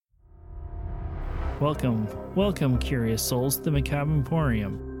Welcome, curious souls, to the Macabre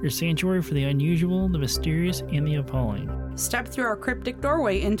Emporium, your sanctuary for the unusual, the mysterious, and the appalling. Step through our cryptic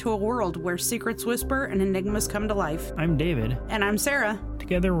doorway into a world where secrets whisper and enigmas come to life. I'm David. And I'm Sarah.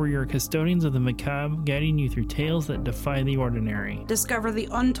 Together, we're your custodians of the macabre, guiding you through tales that defy the ordinary. Discover the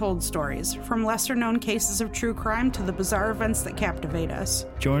untold stories, from lesser-known cases of true crime to the bizarre events that captivate us.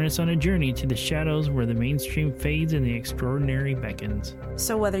 Join us on a journey to the shadows where the mainstream fades and the extraordinary beckons.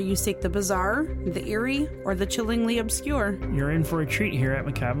 So whether you seek the bizarre, the eerie, or the chillingly obscure, you're in for a treat here at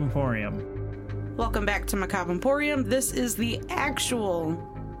Macabre Emporium. Welcome back to Macabre Emporium. This is the actual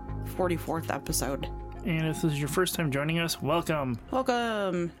 44th episode. And if this is your first time joining us, welcome.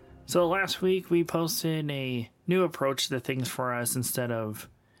 Welcome. So last week we posted a new approach to things for us. Instead of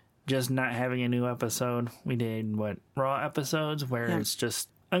just not having a new episode, we did raw episodes where it's just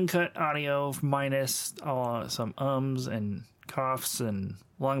uncut audio minus some ums and coughs and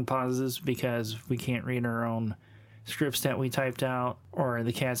long pauses because we can't read our own scripts that we typed out, or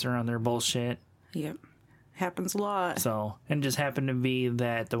the cats are on their bullshit. Yep. Happens a lot. So, and just happened to be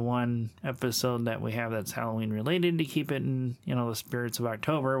that the one episode that we have that's Halloween related, to keep it in, the spirits of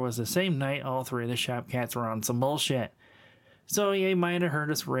October, was the same night all three of the shop cats were on some bullshit. So you might have heard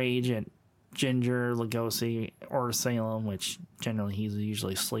us rage at Ginger, Lugosi, or Salem, which generally he's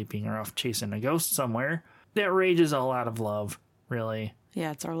usually sleeping or off chasing a ghost somewhere. That rage is all out of love, really.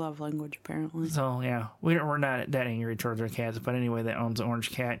 Yeah, it's our love language, apparently. So, yeah, we're not that angry towards our cats, but anyway, that owns an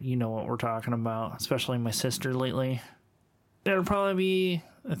orange cat, you know what we're talking about, especially my sister lately. That'll probably be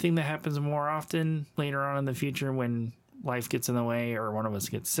a thing that happens more often later on in the future when life gets in the way or one of us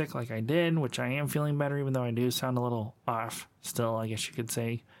gets sick like I did, which I am feeling better, even though I do sound a little off still, I guess you could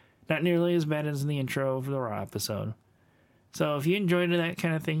say. Not nearly as bad as in the intro for the Raw episode. So if you enjoyed that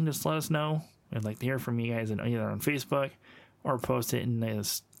kind of thing, just let us know. I'd like to hear from you guys either on Facebook or post it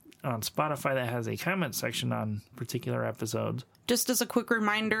on Spotify that has a comment section on particular episodes. Just as a quick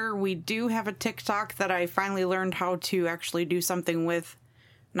reminder, we do have a TikTok that I finally learned how to actually do something with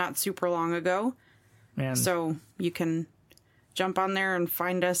not super long ago. So you can jump on there and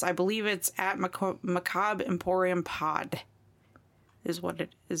find us. I believe it's at Macabre Emporium Pod is what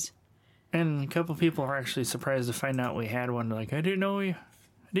it is. And a couple people are actually surprised to find out we had one. Like, I didn't know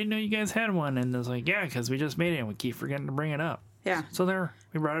you guys had one. And it's like, yeah, because we just made it and we keep forgetting to bring it up. Yeah. So there,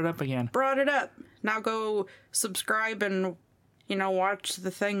 we brought it up again. Brought it up. Now go subscribe and, watch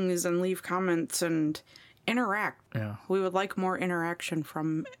the things and leave comments and interact. Yeah. We would like more interaction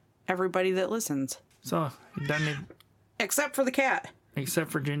from everybody that listens. So, done it. Except for the cat.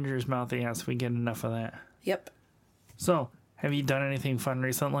 Except for Ginger's mouthy ass. We get enough of that. Yep. So, have you done anything fun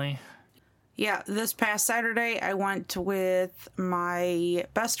recently? Yeah, this past Saturday, I went with my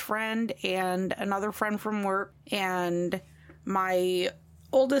best friend and another friend from work and my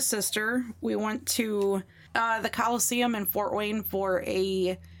oldest sister. We went to the Coliseum in Fort Wayne for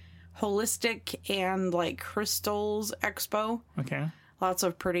a holistic and, crystals expo. Okay. Lots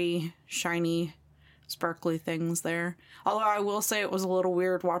of pretty, shiny, sparkly things there. Although I will say it was a little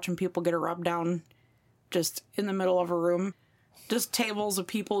weird watching people get a rub down just in the middle of a room. Just tables of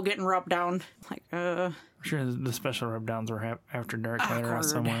people getting rubbed down. I'm sure the special rub downs were after dark or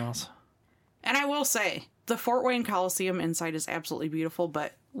somewhere else. And I will say, the Fort Wayne Coliseum inside is absolutely beautiful,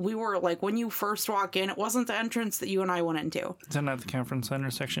 but we were, when you first walk in, it wasn't the entrance that you and I went into. Is that not the conference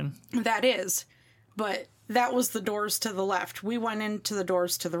center section? That is. But that was the doors to the left. We went into the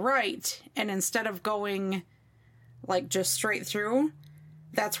doors to the right, and instead of going, just straight through,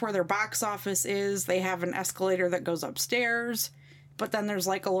 that's where their box office is. They have an escalator that goes upstairs, but then there's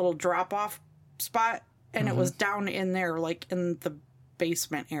a little drop-off spot, and it was down in there, in the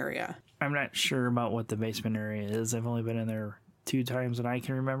basement area. I'm not sure about what the basement area is. I've only been in there 2 times that I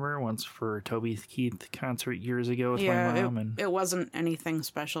can remember. Once for a Toby Keith concert years ago with my mom. It wasn't anything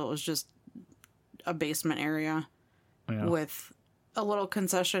special. It was just a basement area with a little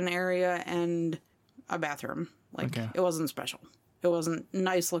concession area and a bathroom. It wasn't special. It wasn't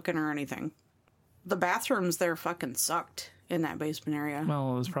nice looking or anything. The bathrooms there fucking sucked in that basement area.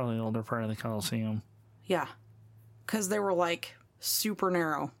 Well, it was probably the older part of the Coliseum. Yeah. Because they were, super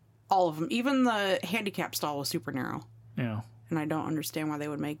narrow. All of them. Even the handicap stall was super narrow. Yeah. And I don't understand why they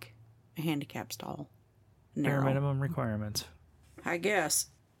would make a handicap stall narrow. Bare minimum requirements. I guess.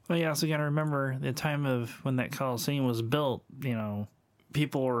 Well, you also got to remember the time of when that Coliseum was built,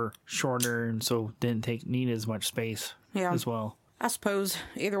 people were shorter and so didn't need as much space as well. I suppose.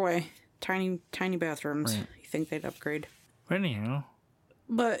 Either way, tiny bathrooms. Right. You think they'd upgrade. But anyhow.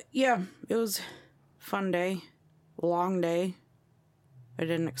 But, yeah, it was a fun day. Long day. I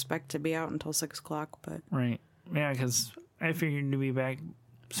didn't expect to be out until 6 o'clock, but... Right. Yeah, because I figured to be back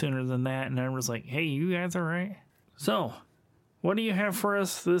sooner than that, and I was like, hey, you guys all right? So, what do you have for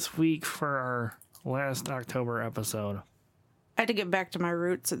us this week for our last October episode? I had to get back to my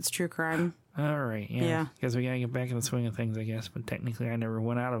roots. It's true crime. All right, yeah. Because we got to get back in the swing of things, I guess. But technically, I never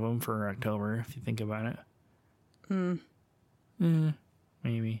went out of them for October, if you think about it.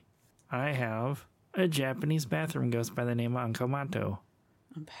 Maybe. I have a Japanese bathroom ghost by the name of Uncle Manto.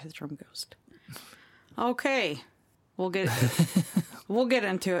 A bathroom ghost. Okay. We'll get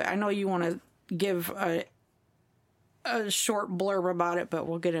into it. I know you want to give a short blurb about it, but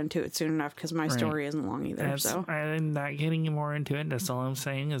we'll get into it soon enough because my story isn't long either. So I'm not getting more into it. That's all I'm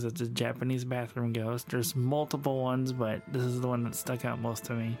saying is it's a Japanese bathroom ghost. There's multiple ones, but this is the one that stuck out most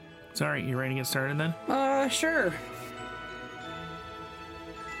to me. So, all right, you ready to get started then? Sure.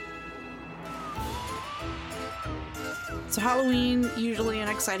 So Halloween, usually an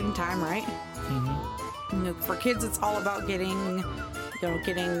exciting time, right? Mm-hmm. You know, for kids, it's all about getting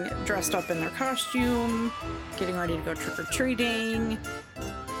dressed up in their costume, getting ready to go trick-or-treating.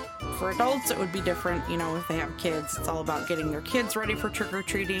 For adults, it would be different, you know, if they have kids. It's all about getting their kids ready for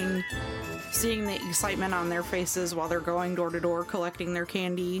trick-or-treating, seeing the excitement on their faces while they're going door to door collecting their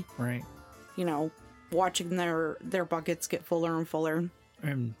candy. Right. You know, watching their buckets get fuller and fuller.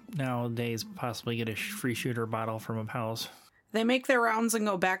 And nowadays, possibly get a free shooter bottle from a house. They make their rounds and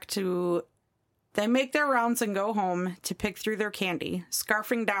go home to pick through their candy,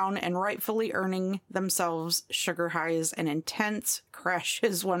 scarfing down and rightfully earning themselves sugar highs and intense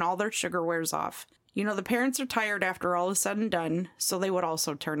crashes when all their sugar wears off. You know, the parents are tired after all is said and done, so they would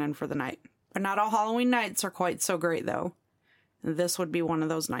also turn in for the night. But not all Halloween nights are quite so great, though. This would be one of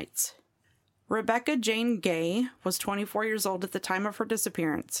those nights. Rebecca Jane Gay was 24 years old at the time of her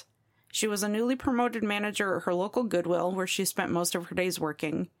disappearance. She was a newly promoted manager at her local Goodwill, where she spent most of her days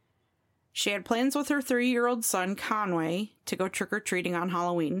working. She had plans with her 3-year-old son, Conway, to go trick-or-treating on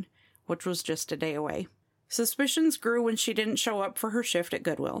Halloween, which was just a day away. Suspicions grew when she didn't show up for her shift at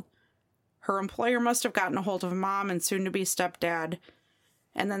Goodwill. Her employer must have gotten a hold of Mom and soon-to-be stepdad,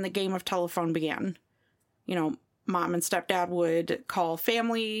 and then the game of telephone began. You know, Mom and stepdad would call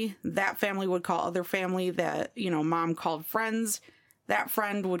family, that family would call other family, that, you know, Mom called friends, that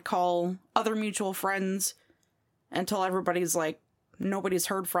friend would call other mutual friends, until everybody's like, nobody's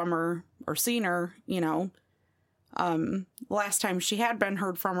heard from her or seen her, you know. Last time she had been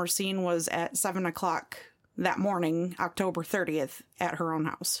heard from or seen was at 7 o'clock that morning, October 30th, at her own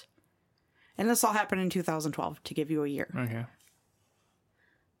house. And this all happened in 2012, to give you a year. Okay.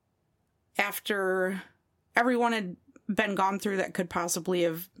 After everyone had been gone through that could possibly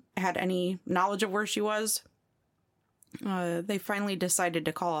have had any knowledge of where she was, they finally decided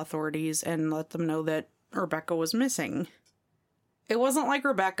to call authorities and let them know that Rebecca was missing. It wasn't like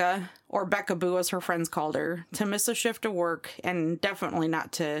Rebecca, or Becca Boo as her friends called her, to miss a shift of work and definitely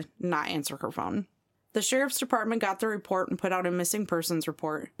not to not answer her phone. The sheriff's department got the report and put out a missing persons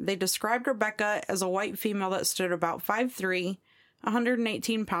report. They described Rebecca as a white female that stood about 5'3",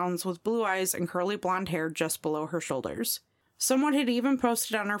 118 pounds, with blue eyes and curly blonde hair just below her shoulders. Someone had even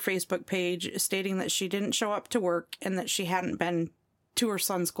posted on her Facebook page stating that she didn't show up to work and that she hadn't been to her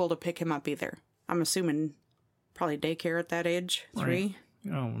son's school to pick him up either. I'm assuming probably daycare at that age, 3. Right.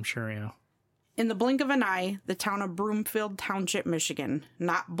 Oh, I'm sure, yeah. In the blink of an eye, the town of Broomfield Township, Michigan,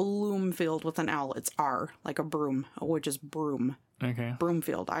 not Bloomfield with an L, it's R, like a broom, which is broom. Okay.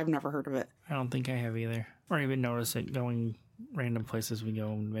 Broomfield, I've never heard of it. I don't think I have either. Or even noticed it going random places we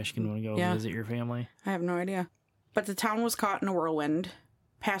go in Michigan when we go visit your family. I have no idea. But the town was caught in a whirlwind.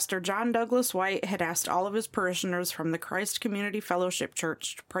 Pastor John Douglas White had asked all of his parishioners from the Christ Community Fellowship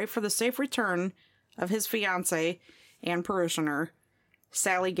Church to pray for the safe return of his fiancée and parishioner,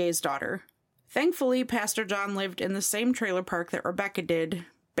 Sally Gay's daughter. Thankfully, Pastor John lived in the same trailer park that Rebecca did,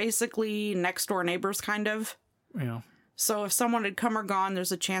 basically next door neighbors, kind of. Yeah. So if someone had come or gone,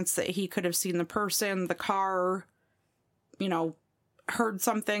 there's a chance that he could have seen the person, the car, you know, heard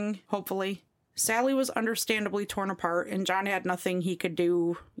something, hopefully. Sally was understandably torn apart, and John had nothing he could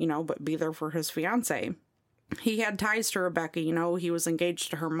do, you know, but be there for his fiancée. He had ties to Rebecca, you know, he was engaged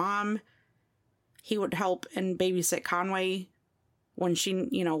to her mom. He would help and babysit Conway when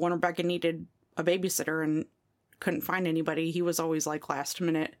when Rebecca needed a babysitter and couldn't find anybody. He was always like last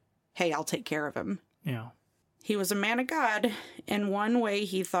minute, hey, I'll take care of him. Yeah. He was a man of God, and one way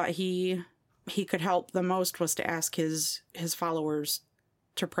he thought he could help the most was to ask his followers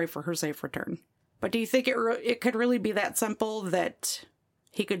to pray for her safe return. But do you think it could really be that simple, that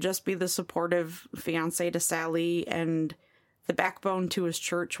he could just be the supportive fiancé to Sally and the backbone to his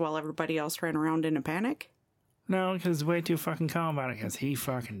church while everybody else ran around in a panic? No, because he's way too fucking calm about it, because he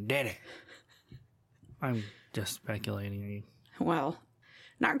fucking did it. I'm just speculating. Well,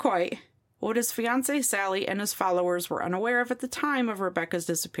 Not quite. What his fiancée Sally and his followers were unaware of at the time of Rebecca's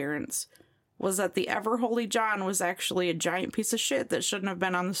disappearance was that the ever-holy John was actually a giant piece of shit that shouldn't have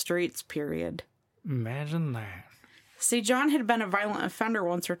been on the streets, period. Imagine that. See, John had been a violent offender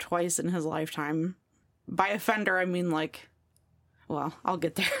once or twice in his lifetime. By offender, I mean well, I'll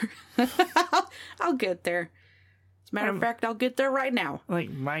get there. I'll get there. As a matter of fact, I'll get there right now. Like,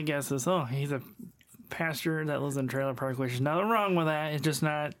 my guess is, he's a pastor that lives in a trailer park, which is nothing wrong with that. It's just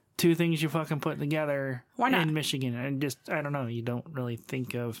not two things you fucking put together. Why not? In Michigan. And I don't know, you don't really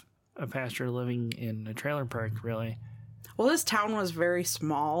think of a pastor living in a trailer park, really. Well, this town was very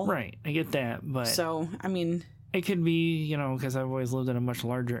small. Right, I get that, but... So, I mean... It could be, because I've always lived in a much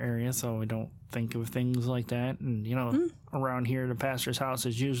larger area, so we don't think of things like that. And, around here, the pastor's house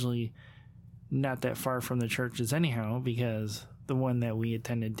is usually not that far from the churches anyhow, because the one that we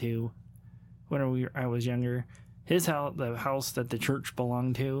attended to when I was younger, his house, the house that the church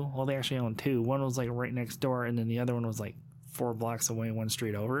belonged to, well, they actually owned two. One was, like, right next door, and then the other one was, like, 4 blocks away, one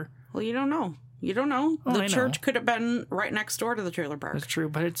street over. Well, you don't know. You don't know. Oh, the church could have been right next door to the trailer park. That's true,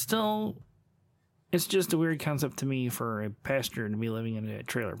 but it's still... It's just a weird concept to me for a pastor to be living in a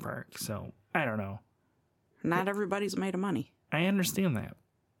trailer park. So, I don't know. Not everybody's made of money. I understand that.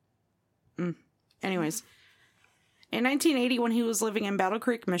 Anyways, in 1980, when he was living in Battle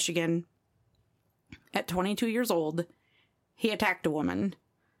Creek, Michigan, at 22 years old, he attacked a woman.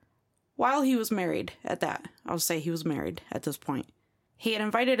 While he was married at that. I'll say he was married at this point. He had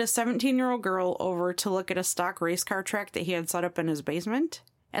invited a 17-year-old girl over to look at a stock race car track that he had set up in his basement.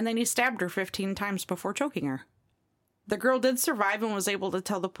 And then he stabbed her 15 times before choking her. The girl did survive and was able to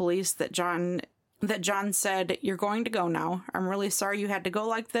tell the police that John said, "You're going to go now. I'm really sorry you had to go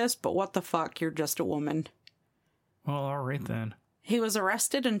like this, but what the fuck, you're just a woman." Well, all right then. He was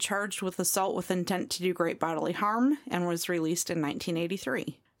arrested and charged with assault with intent to do great bodily harm and was released in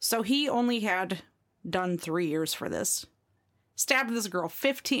 1983. So he only had done 3 years for this. Stabbed this girl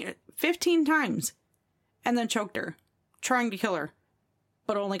 15 times and then choked her, trying to kill her.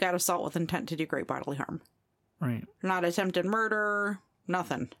 But only got assault with intent to do great bodily harm. Right. Not attempted murder,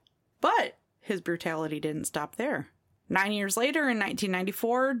 nothing. But his brutality didn't stop there. 9 years later, in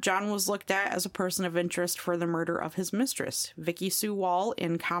 1994, John was looked at as a person of interest for the murder of his mistress, Vicki Sue Wall,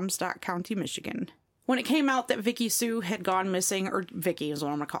 in Comstock County, Michigan. When it came out that Vicki Sue had gone missing, or Vicki is what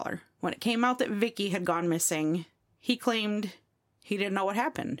I'm going to call her. When it came out that Vicki had gone missing, he claimed he didn't know what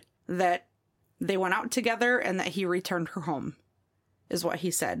happened. That they went out together and that he returned her home. Is what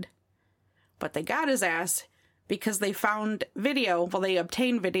he said. But they got his ass because they found video, well, they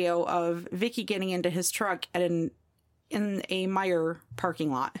obtained video of Vicki getting into his truck in a Meijer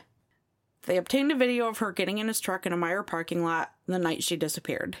parking lot. They obtained a video of her getting in his truck in a Meijer parking lot the night she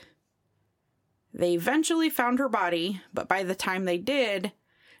disappeared. They eventually found her body, but by the time they did,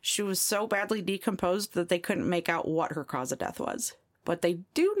 she was so badly decomposed that they couldn't make out what her cause of death was. But they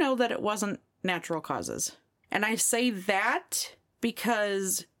do know that it wasn't natural causes. And I say that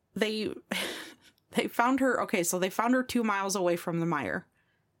because they found her, so they found her 2 miles away from the Meijer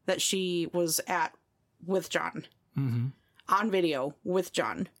that she was at with John. Mm-hmm. On video with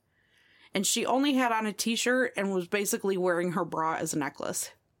John. And she only had on a t-shirt and was basically wearing her bra as a necklace.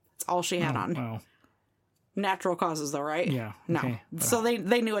 That's all she had on. Wow. Natural causes though, right? Yeah. No. Okay. So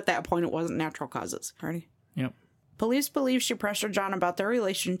they knew at that point it wasn't natural causes. Ready? Yep. Police believe she pressured John about their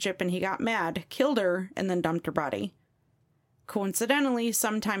relationship and he got mad, killed her, and then dumped her body. Coincidentally,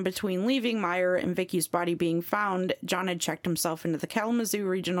 sometime between leaving Meijer and Vicki's body being found, John had checked himself into the Kalamazoo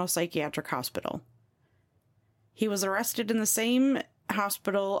Regional Psychiatric Hospital. He was arrested in the same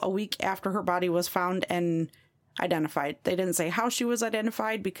hospital a week after her body was found and identified. They didn't say how she was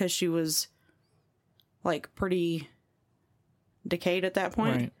identified because she was, pretty decayed at that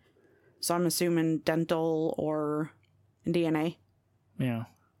point. Right. So I'm assuming dental or DNA. Yeah.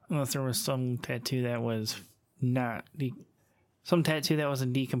 Unless there was some tattoo that was not... Some tattoo that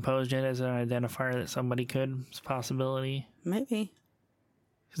wasn't decomposed yet as an identifier that somebody could. It's a possibility. Maybe.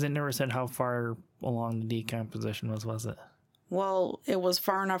 Because it never said how far along the decomposition was it? Well, it was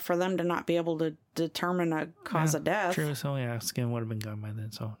far enough for them to not be able to determine a cause of death. True, so yeah, skin would have been gone by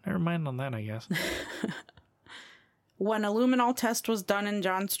then, so never mind on that, I guess. When a luminol test was done in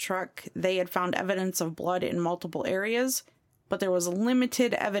John's truck, they had found evidence of blood in multiple areas, but there was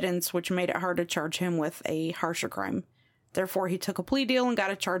limited evidence which made it hard to charge him with a harsher crime. Therefore, he took a plea deal and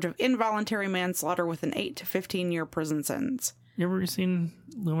got a charge of involuntary manslaughter with an 8 to 15-year prison sentence. You ever seen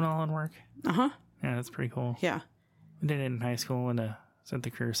luminol in work? Uh-huh. Yeah, that's pretty cool. Yeah. We did it in high school at the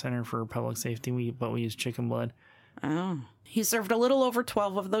Career Center for Public Safety, but we used chicken blood. Oh. He served a little over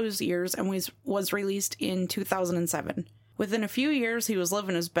 12 of those years and was released in 2007. Within a few years, he was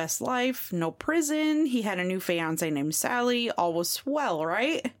living his best life. No prison. He had a new fiance named Sally. All was swell,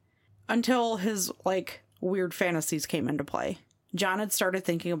 right? Until his, weird fantasies came into play. John had started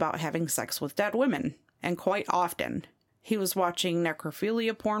thinking about having sex with dead women, and quite often. He was watching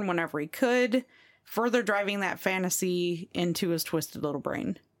necrophilia porn whenever he could, further driving that fantasy into his twisted little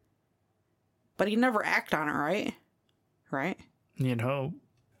brain. But he'd never act on it, right? Right? You'd hope.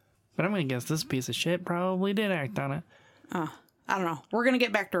 But I'm going to guess this piece of shit probably did act on it. I don't know. We're going to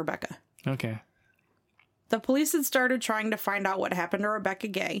get back to Rebecca. Okay. The police had started trying to find out what happened to Rebecca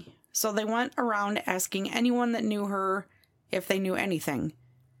Gay, so they went around asking anyone that knew her if they knew anything.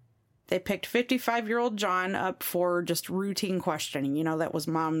 They picked 55-year-old John up for just routine questioning. You know, that was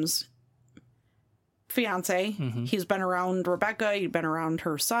Mom's fiance. Mm-hmm. He's been around Rebecca. He'd been around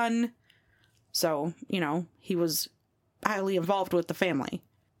her son. So, he was highly involved with the family.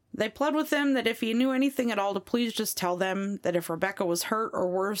 They pled with him that if he knew anything at all to please just tell them that if Rebecca was hurt or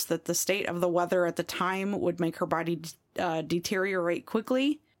worse, that the state of the weather at the time would make her body deteriorate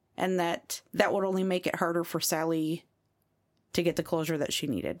quickly, and that would only make it harder for Sally to get the closure that she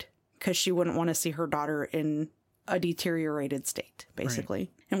needed, because she wouldn't want to see her daughter in a deteriorated state, basically.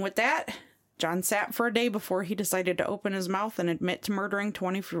 Right. And with that, John sat for a day before he decided to open his mouth and admit to murdering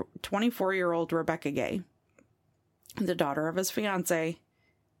 24-year-old Rebecca Gay, the daughter of his fiancé,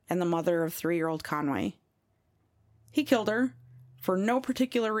 and the mother of 3-year-old Conway. He killed her for no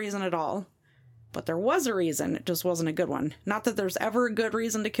particular reason at all, but there was a reason, it just wasn't a good one. Not that there's ever a good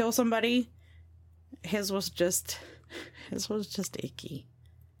reason to kill somebody. His was just icky.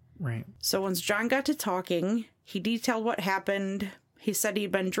 Right. So once John got to talking, he detailed what happened. He said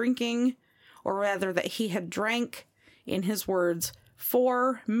he'd been drinking, or rather that he had drank, in his words,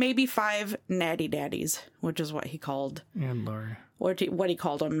 4, maybe 5 natty daddies, which is what he called. Good Lord. What he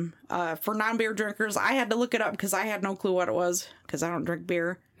called them. For non-beer drinkers, I had to look it up because I had no clue what it was, because I don't drink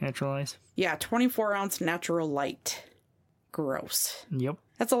beer. Natural ice? Yeah, 24-ounce natural light. Gross. Yep.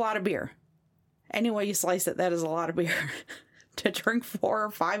 That's a lot of beer. Any way you slice it, that is a lot of beer. To drink 4 or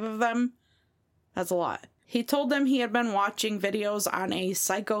 5 of them, that's a lot. He told them he had been watching videos on a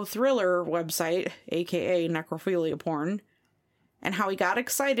psycho thriller website, aka necrophilia porn, and how he got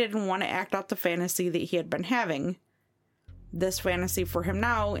excited and wanted to act out the fantasy that he had been having. This fantasy for him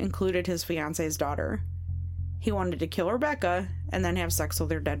now included his fiance's daughter. He wanted to kill Rebecca and then have sex with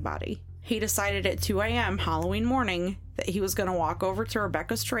her dead body. He decided at 2 a.m. Halloween morning that he was going to walk over to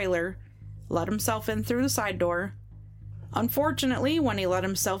Rebecca's trailer, let himself in through the side door. Unfortunately, when he let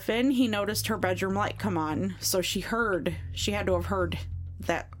himself in, he noticed her bedroom light come on, so she had to have heard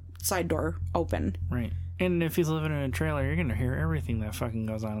that side door open. Right. And if he's living in a trailer, you're going to hear everything that fucking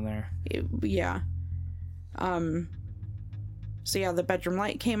goes on in there. Yeah. So yeah, the bedroom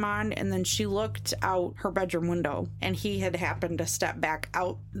light came on, and then she looked out her bedroom window, and he had happened to step back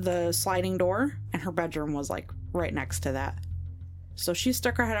out the sliding door, and her bedroom was right next to that. So she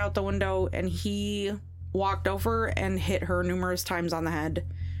stuck her head out the window, and he walked over and hit her numerous times on the head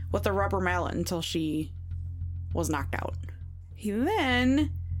with a rubber mallet until she was knocked out. He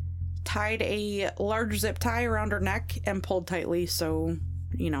then tied a large zip tie around her neck and pulled tightly, so,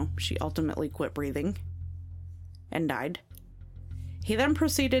 she ultimately quit breathing and died. He then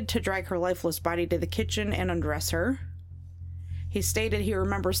proceeded to drag her lifeless body to the kitchen and undress her. He stated he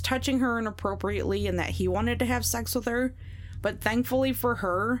remembers touching her inappropriately and that he wanted to have sex with her, but thankfully for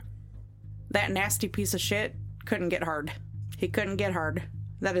her, that nasty piece of shit couldn't get hard. He couldn't get hard.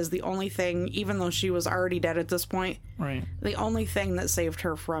 That is the only thing, even though she was already dead at this point, right, the only thing that saved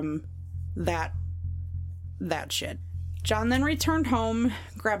her from that shit. John then returned home,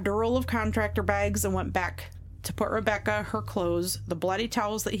 grabbed a roll of contractor bags, and went back to put Rebecca, her clothes, the bloody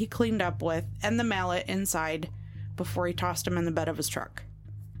towels that he cleaned up with, and the mallet inside before he tossed him in the bed of his truck.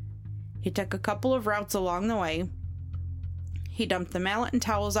 He took a couple of routes along the way. He dumped the mallet and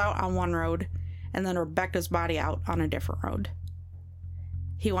towels out on one road, and then Rebecca's body out on a different road.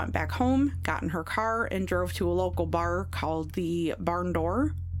 He went back home, got in her car, and drove to a local bar called the Barn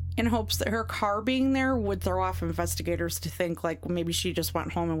Door, in hopes that her car being there would throw off investigators to think maybe she just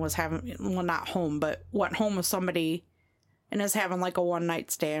went home and was having, well, not home, but went home with somebody and is having a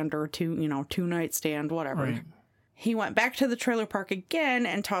one-night stand or two-night stand, whatever. Right. He went back to the trailer park again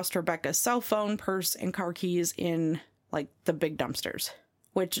and tossed Rebecca's cell phone, purse, and car keys in the big dumpsters,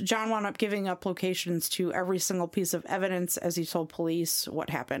 which John wound up giving up locations to every single piece of evidence as he told police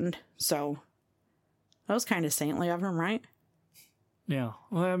what happened. So that was kind of saintly of him, right? Yeah.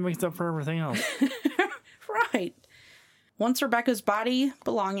 Well, that makes up for everything else. Right. Once Rebecca's body,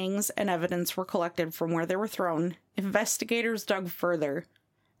 belongings, and evidence were collected from where they were thrown, investigators dug further.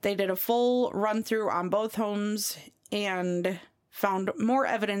 They did a full run-through on both homes and found more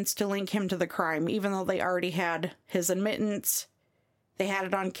evidence to link him to the crime, even though they already had his admittance. They had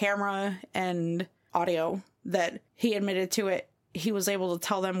it on camera and audio that he admitted to it. He was able to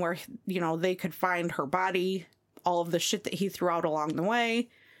tell them where, they could find her body, all of the shit that he threw out along the way,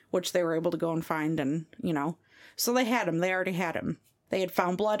 which they were able to go and find, and, So they had him. They already had him. They had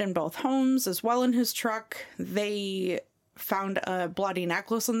found blood in both homes, as well in his truck. They found a bloody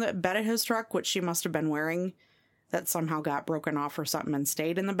necklace in the bed of his truck, which she must have been wearing, that somehow got broken off or something and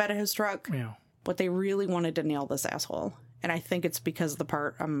stayed in the bed of his truck. Yeah. But they really wanted to nail this asshole. And I think it's because of the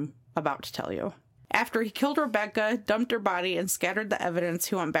part I'm about to tell you. After he killed Rebecca, dumped her body, and scattered the evidence,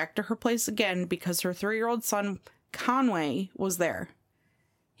 he went back to her place again because her 3-year-old son, Conway, was there.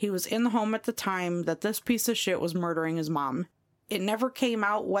 He was in the home at the time that this piece of shit was murdering his mom. It never came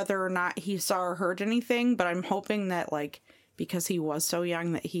out whether or not he saw or heard anything, but I'm hoping that, because he was so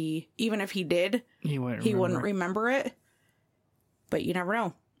young that even if he did, he wouldn't remember it. But you never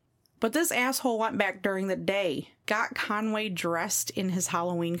know. But this asshole went back during the day, got Conway dressed in his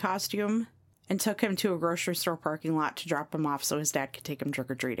Halloween costume, and took him to a grocery store parking lot to drop him off so his dad could take him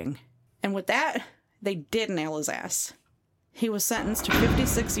trick-or-treating. And with that, they did nail his ass. He was sentenced to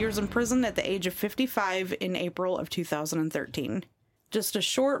 56 years in prison at the age of 55 in April of 2013. Just a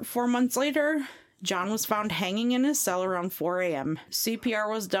short 4 months later, John was found hanging in his cell around 4 a.m. CPR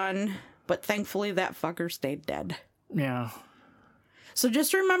was done, but thankfully that fucker stayed dead. Yeah. So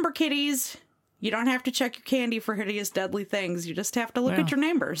just remember, kiddies, you don't have to check your candy for hideous, deadly things. You just have to look at your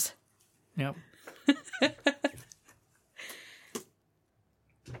neighbors. Yep.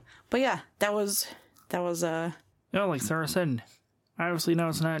 But yeah, that was Yeah, like Sarah said, obviously now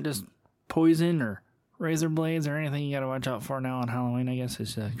it's not just poison or razor blades or anything you gotta watch out for now on Halloween. I guess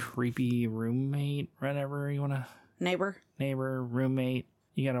it's a creepy roommate, whatever you wanna... Neighbor, roommate.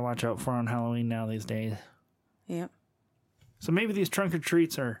 You gotta watch out for on Halloween now these days. Yep. So maybe these trunk or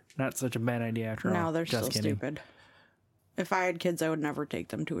treats are not such a bad idea after all. No, they're just still kidding. Stupid. If I had kids, I would never take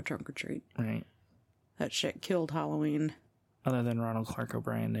them to a trunk or treat. Right. That shit killed Halloween. Other than Ronald Clark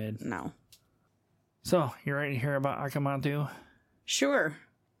O'Brien did. No. So, you ready to hear about Akamantu? Sure.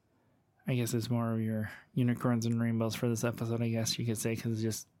 I guess it's more of your unicorns and rainbows for this episode, I guess you could say, because it's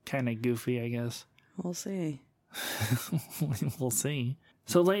just kind of goofy, I guess. We'll see. We'll see.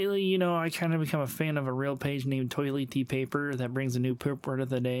 So lately, I kind of become a fan of a real page named Toilet Paper that brings a new poop word of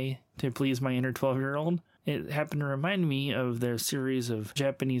the day to please my inner 12-year-old. It happened to remind me of their series of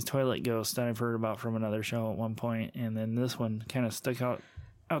Japanese toilet ghosts that I've heard about from another show at one point, and then this one kind of stuck out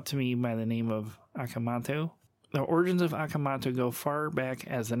to me by the name of Akamanto. The origins of Akamanto go far back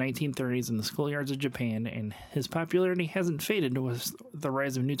as the 1930s in the schoolyards of Japan, and his popularity hasn't faded with the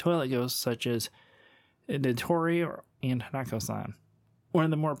rise of new toilet ghosts such as Editori and Hanako-san. One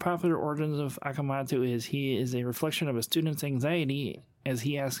of the more popular origins of Akamanto is he is a reflection of a student's anxiety as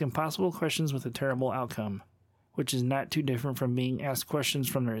he asks impossible questions with a terrible outcome, which is not too different from being asked questions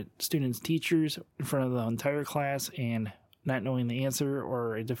from their students' teachers in front of the entire class and not knowing the answer,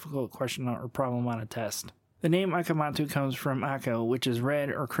 or a difficult question or problem on a test. The name Akamanto comes from ako, which is red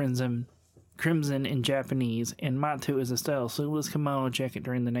or crimson in Japanese, and manto is a style of sleeveless kimono jacket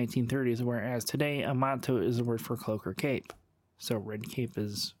during the 1930s, whereas today a manto is a word for cloak or cape. So red cape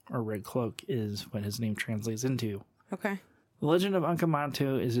or red cloak is what his name translates into. Okay. The legend of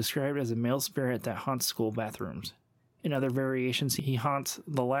Akamanto is described as a male spirit that haunts school bathrooms. In other variations, he haunts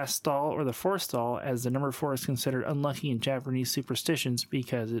the last stall or the fourth stall, as the number 4 is considered unlucky in Japanese superstitions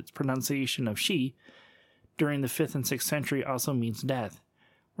because its pronunciation of shi during the 5th and 6th century also means death,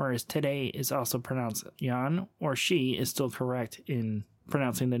 whereas today is also pronounced yan, or shi is still correct in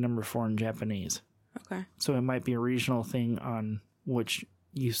pronouncing the number 4 in Japanese. Okay. So it might be a regional thing on which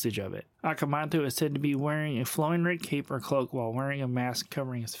usage of it. Akamanto is said to be wearing a flowing red cape or cloak while wearing a mask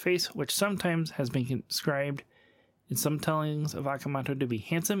covering his face, which sometimes has been described in some tellings of Akamanto to be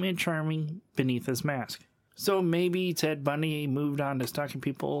handsome and charming beneath his mask. So maybe Ted Bundy moved on to stalking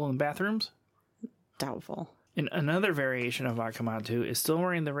people in bathrooms? Doubtful. And another variation of Akamanto is still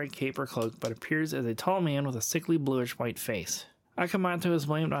wearing the red cape or cloak, but appears as a tall man with a sickly bluish-white face. Akamanto is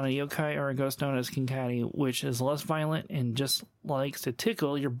blamed on a yokai or a ghost known as Kinkari, which is less violent and just likes to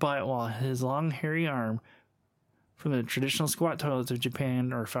tickle your butt, while his long, hairy arm from the traditional squat toilets of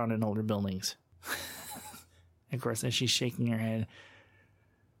Japan are found in older buildings. Of course, as she's shaking her head.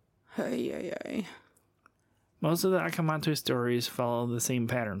 Hey. Most of the Akamanto stories follow the same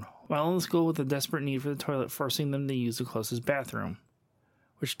pattern. While in school with a desperate need for the toilet, forcing them to use the closest bathroom,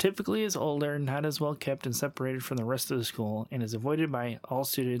 which typically is older, not as well kept, and separated from the rest of the school, and is avoided by all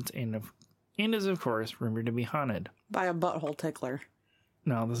students, and is, of course, rumored to be haunted. By a butthole tickler.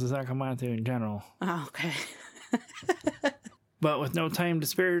 No, this is Akamanto in general. Oh, okay. But with no time to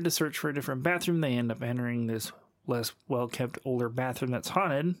spare to search for a different bathroom, they end up entering this less well-kept older bathroom that's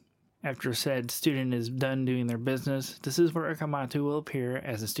haunted. After said student is done doing their business, this is where Akamoto will appear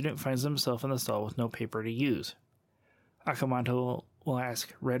as the student finds himself in the stall with no paper to use. Akamoto will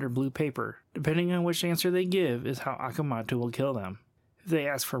ask red or blue paper. Depending on which answer they give is how Akamoto will kill them. If they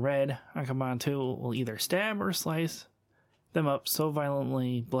ask for red, Akamoto will either stab or slice them up so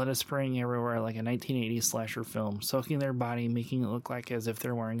violently, blood is spraying everywhere like a 1980s slasher film, soaking their body, making it look like as if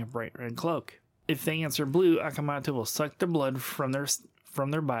they're wearing a bright red cloak. If they answer blue, Akamoto will suck the blood from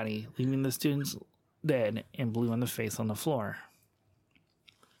their body, leaving the students dead and blue on the face on the floor.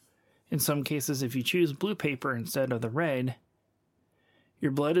 In some cases, if you choose blue paper instead of the red,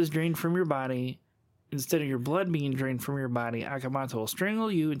 your blood is drained from your body. Instead of your blood being drained from your body, Akamoto will strangle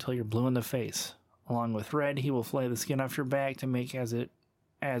you until you're blue in the face. Along with red, he will flay the skin off your back to make as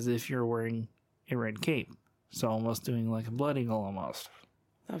if you're wearing a red cape. So almost doing like a blood eagle almost.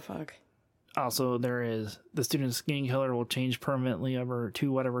 The fuck? Also, there is the student's skin color will change permanently over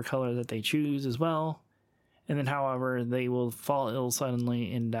to whatever color that they choose as well. And then, however, they will fall ill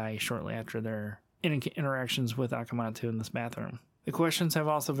suddenly and die shortly after their interactions with Akamoto in this bathroom. The questions have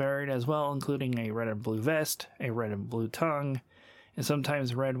also varied as well, including a red and blue vest, a red and blue tongue, and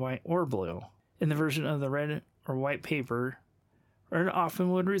sometimes red, white, or blue. In the version of the red or white paper, red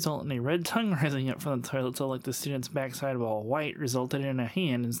often would result in a red tongue rising up from the toilet, so like the student's backside, while white resulted in a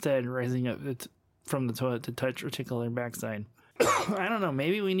hand instead rising up from the toilet to touch or tickle their backside. I don't know,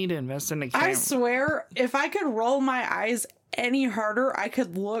 maybe we need to invest in a camera. I swear, if I could roll my eyes any harder, I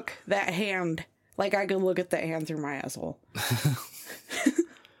could look that hand. Like, I could look at that hand through my asshole.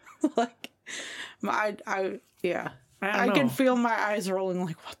 Like, yeah. I can feel my eyes rolling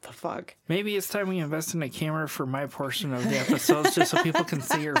like, what the fuck? Maybe it's time we invest in a camera for my portion of the episodes just so people can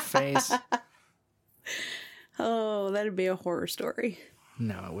see your face. Oh, that'd be a horror story.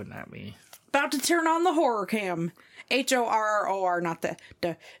 No, it would not be. About to turn on the horror cam. HORROR, not the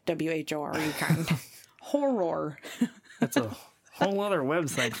WHORE kind. Horror. That's a whole other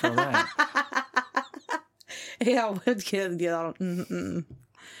website for that. Yeah,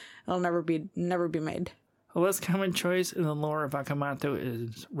 it'll never be made. A less common choice in the lore of Akamoto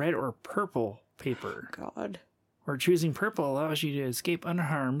is red or purple paper. God. Where choosing purple allows you to escape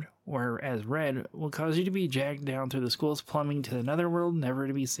unharmed, whereas red will cause you to be dragged down through the school's plumbing to the netherworld, never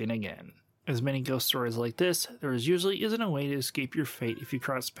to be seen again. As many ghost stories like this, there usually isn't a way to escape your fate if you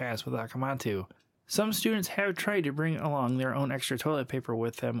cross paths with Akamoto. Some students have tried to bring along their own extra toilet paper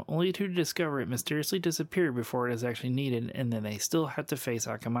with them, only to discover it mysteriously disappeared before it is actually needed, and then they still have to face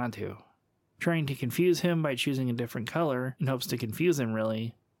Akamoto. Trying to confuse him by choosing a different color in hopes to confuse him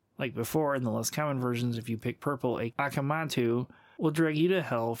really. Like before, in the less common versions, if you pick purple, Akamoto will drag you to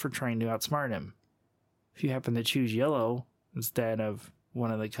hell for trying to outsmart him. If you happen to choose yellow instead of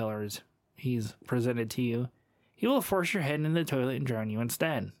one of the colors he's presented to you, he will force your head in the toilet and drown you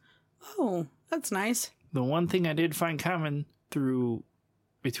instead. Oh, that's nice. The one thing I did find common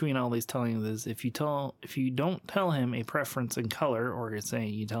between all these tellings is if you don't tell him a preference in color, or say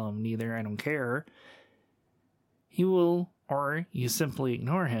you tell him neither, I don't care, he will, or you simply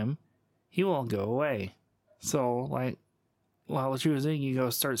ignore him, he will go away. So, like, while choosing, you go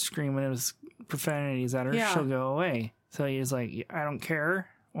start screaming his profanities at her, she'll go away. So he's like, I don't care,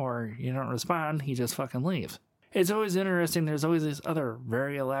 or you don't respond, he just fucking leaves. It's always interesting, there's always these other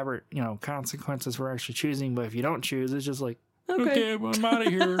very elaborate, consequences for actually choosing, but if you don't choose, it's just like, okay, I'm out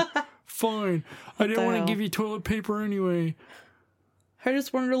of here. Fine. I didn't want to give you toilet paper anyway. I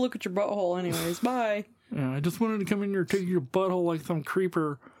just wanted to look at your butthole anyways. Bye. Yeah, I just wanted to come in here and take your butthole like some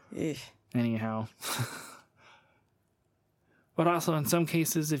creeper. Ugh. Anyhow. But also, in some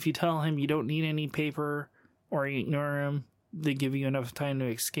cases, if you tell him you don't need any paper or you ignore him, they give you enough time to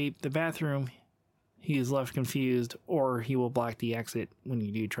escape the bathroom, he is left confused, or he will block the exit when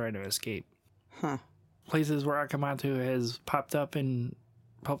you do try to escape. Huh. Places where Akamoto has popped up in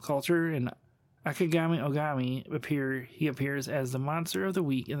pop culture, and Akagami Ogami he appears as the monster of the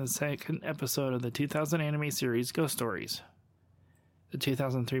week in the second episode of the 2000 anime series Ghost Stories. The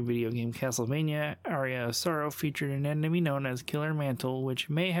 2003 video game Castlevania Aria of Sorrow featured an enemy known as Killer Mantle, which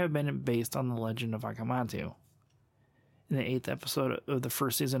may have been based on the legend of Akamoto. In the 8th episode of the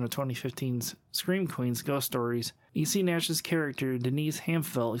first season of 2015's Scream Queens Ghost Stories, E.C. Nash's character, Denise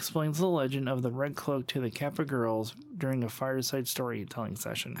Hamfeld, explains the legend of the Red Cloak to the Kappa girls during a fireside storytelling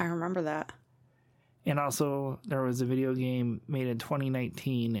session. I remember that. And also, there was a video game made in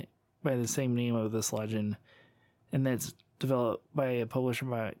 2019 by the same name of this legend, and that's developed by a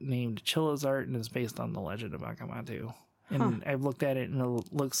publisher named Chilla's Art, and is based on the legend of Akamoto. And I've looked at it, and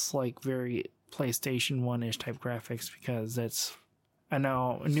it looks like very PlayStation 1-ish type graphics because it's, I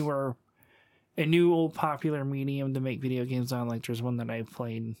know, a new old popular medium to make video games on. Like there's one that I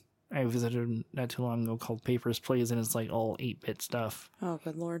visited not too long ago called Papers, Please, and it's like all 8-bit stuff. Oh,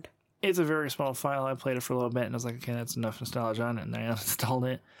 good lord. It's a very small file. I played it for a little bit and I was like, okay, that's enough nostalgia on it, and I uninstalled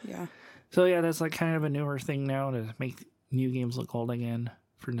it. Yeah. So yeah, that's like kind of a newer thing now to make new games look old again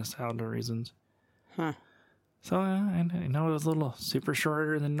for nostalgia reasons. Huh. So I know it was a little super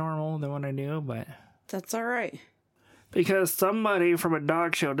shorter than normal than what I do, but that's all right. Because somebody from a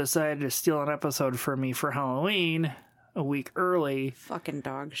dog show decided to steal an episode from me for Halloween a week early. Fucking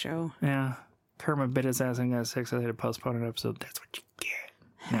dog show. Yeah. Kermit bit his ass and got sick, so they had to postpone an episode. That's what you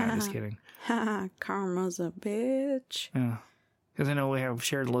get. No, I'm just kidding. Karma's a bitch. Yeah. Because I know we have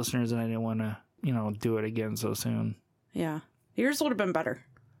shared listeners and I didn't want to, do it again so soon. Yeah. Yours would have been better.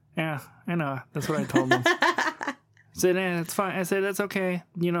 Yeah, I know. That's what I told them. I said, it's fine. I said, that's okay.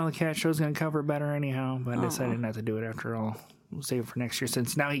 The cat show's going to cover better anyhow. But I decided not to do it after all. We'll save it for next year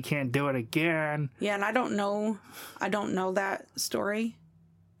since now he can't do it again. Yeah, and I don't know that story.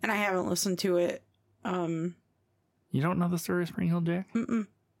 And I haven't listened to it. You don't know the story of Spring Hill Jack? Mm-mm.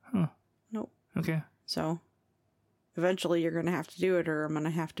 Huh. Nope. Okay. So, eventually you're going to have to do it or I'm going to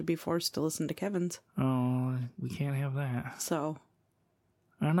have to be forced to listen to Kevin's. Oh, we can't have that. So.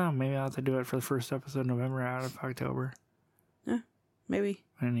 I don't know. Maybe I'll have to do it for the first episode November out of October. Yeah, maybe.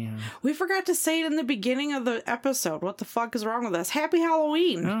 Anyhow. We forgot to say it in the beginning of the episode. What the fuck is wrong with us? Happy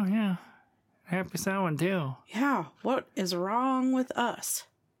Halloween. Oh, yeah. Happy Samhain, too. Yeah, what is wrong with us?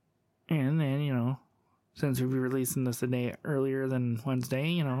 And then, since we'll be releasing this a day earlier than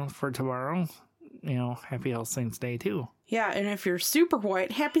Wednesday, for tomorrow, Happy All Saints Day, too. Yeah, and if you're super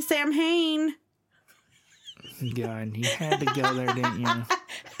white, Happy Samhain. God, you had to go there, didn't you?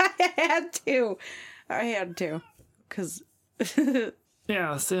 I had to. Because...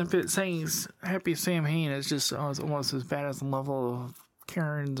 yeah, saying Happy Samhain is just almost as bad as the level of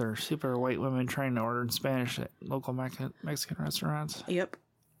Karens or super white women trying to order in Spanish at local Mexican restaurants. Yep.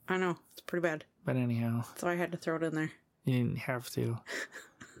 I know. It's pretty bad. But anyhow. So I had to throw it in there. You didn't have to.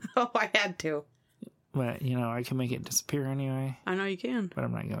 Oh, I had to. But, I can make it disappear anyway. I know you can. But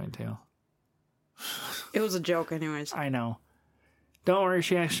I'm not going to. It was a joke anyways. I know. Don't worry,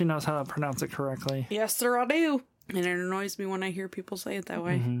 she actually knows how to pronounce it correctly. Yes, sir, I do. And it annoys me when I hear people say it that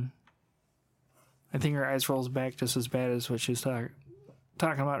way. Mm-hmm. I think her eyes rolls back just as bad as what she was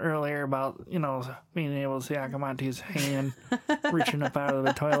talking about earlier about, being able to see Akamante's hand reaching up out of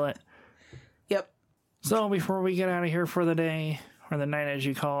the toilet. Yep. So before we get out of here for the day, or the night as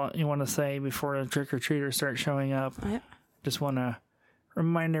you call it, you want to say before the trick-or-treaters start showing up, yep. Just want to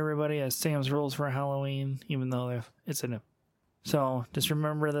remind everybody of Sam's rules for Halloween, even though it's in a... So just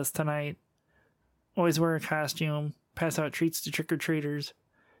remember this tonight. Always wear a costume. Pass out treats to trick-or-treaters.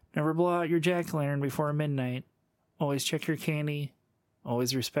 Never blow out your jack-o'-lantern before midnight. Always check your candy.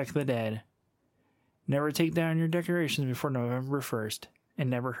 Always respect the dead. Never take down your decorations before November 1st. And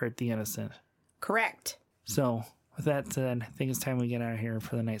never hurt the innocent. Correct. So, with that said, I think it's time we get out of here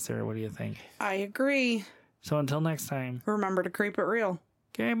for the night, Sarah. What do you think? I agree. So until next time. Remember to creep it real.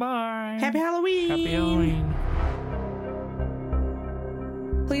 Okay, bye. Happy Halloween. Happy Halloween.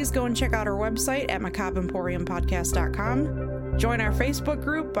 Please go and check out our website at macabreemporiumpodcast.com. Join our Facebook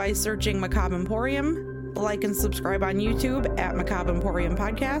group by searching Macabre Emporium. Like and subscribe on YouTube at Macabre Emporium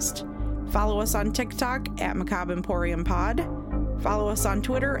Podcast. Follow us on TikTok at Macabre Emporium Pod. Follow us on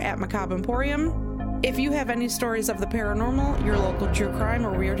Twitter at Macabre Emporium. If you have any stories of the paranormal, your local true crime,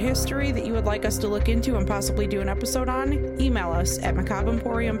 or weird history that you would like us to look into and possibly do an episode on, email us at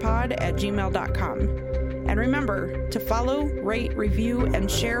macabreemporiumpod@gmail.com. And remember to follow, rate, review,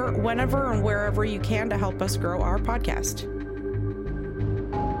 and share whenever and wherever you can to help us grow our podcast.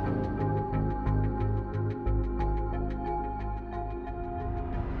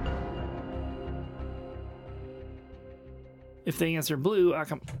 If they answer blue,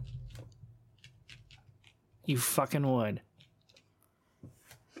 you fucking would.